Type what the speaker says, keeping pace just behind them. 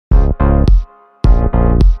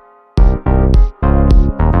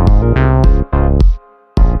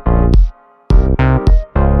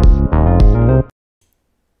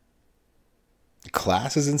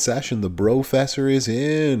class is in session. The Brofessor is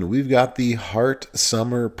in. We've got the HART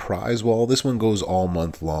Summer Prize Wall. This one goes all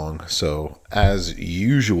month long. So as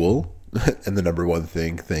usual, and the number one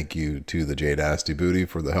thing, thank you to the J Nasty Booty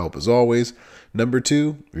for the help as always. Number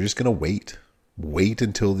two, you're just going to wait. Wait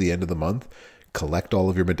until the end of the month. Collect all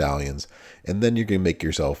of your medallions, and then you're going to make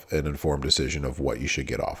yourself an informed decision of what you should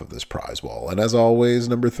get off of this prize wall. And as always,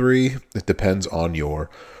 number three, it depends on your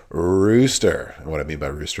rooster. And what I mean by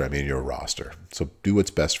rooster, I mean your roster. So do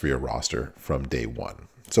what's best for your roster from day one.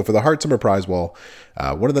 So for the HART Summer Prize Wall,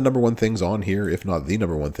 one of the number one things on here, if not the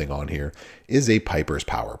number one thing on here, is a Piper's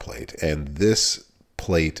Power Plate. And this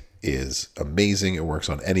plate is amazing. It works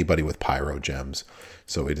on anybody with pyro gems.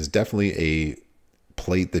 So it is definitely a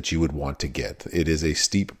plate that you would want to get. It is a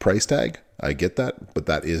steep price tag. I get that, but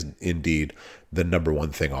that is indeed the number one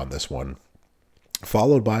thing on this one.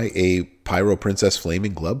 Followed by a Pyro Princess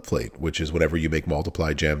Flaming Glove Plate, which is whenever you make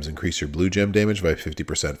multiply gems, increase your blue gem damage by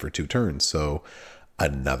 50% for 2 turns. So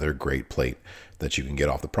another great plate that you can get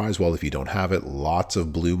off the prize wall if you don't have it. Lots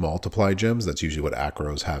of blue multiply gems. That's usually what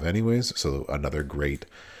acros have anyways. So another great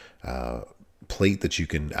plate that you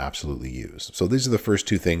can absolutely use. So these are the first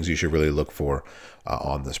two things you should really look for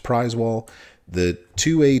on this prize wall. The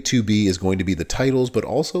 2A, 2B is going to be the titles, but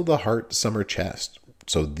also the HART Summer chest.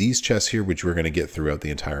 So these chests here, which we're going to get throughout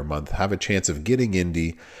the entire month, have a chance of getting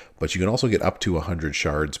Indi, but you can also get up to 100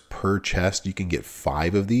 shards per chest. You can get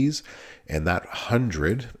 5 of these, and that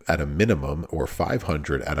 100 at a minimum or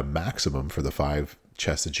 500 at a maximum for the 5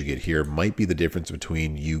 chests that you get here might be the difference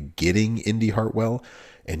between you getting Indi Hartwell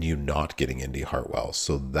and you not getting Indi Hartwell.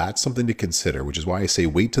 So that's something to consider, which is why I say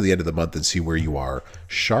wait till the end of the month and see where you are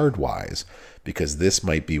shard-wise, because this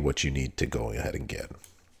might be what you need to go ahead and get.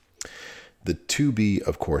 The 2B,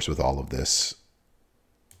 of course, with all of this,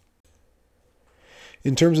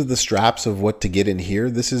 in terms of the straps of what to get in here,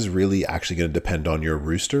 this is really actually going to depend on your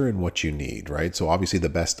rooster and what you need, right? So obviously the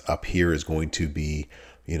best up here is going to be,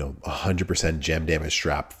 100% gem damage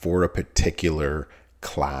strap for a particular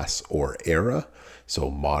class or era. So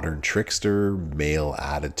modern trickster, male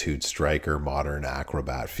attitude striker, modern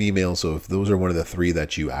acrobat female. So if those are one of the 3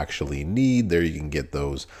 that you actually need, there you can get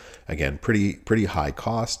those. Again, pretty high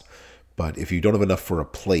cost. But if you don't have enough for a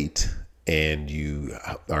plate and you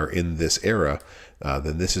are in this era,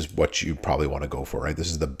 then this is what you probably want to go for, right?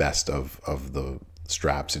 This is the best of the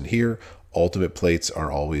straps in here. Ultimate plates are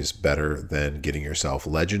always better than getting yourself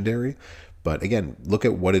legendary. But again, look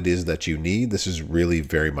at what it is that you need. This is really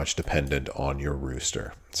very much dependent on your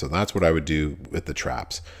rooster. So that's what I would do with the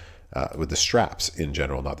traps, with the straps in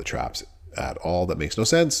general, not the traps at all. That makes no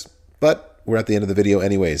sense, but we're at the end of the video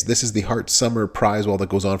anyways. This is the HART Summer Prize Wall that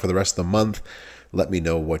goes on for the rest of the month. Let me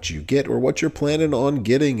know what you get or what you're planning on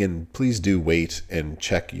getting, and please do wait and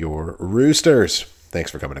check your roosters. Thanks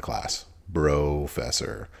for coming to class.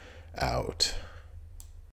 Brofessor out.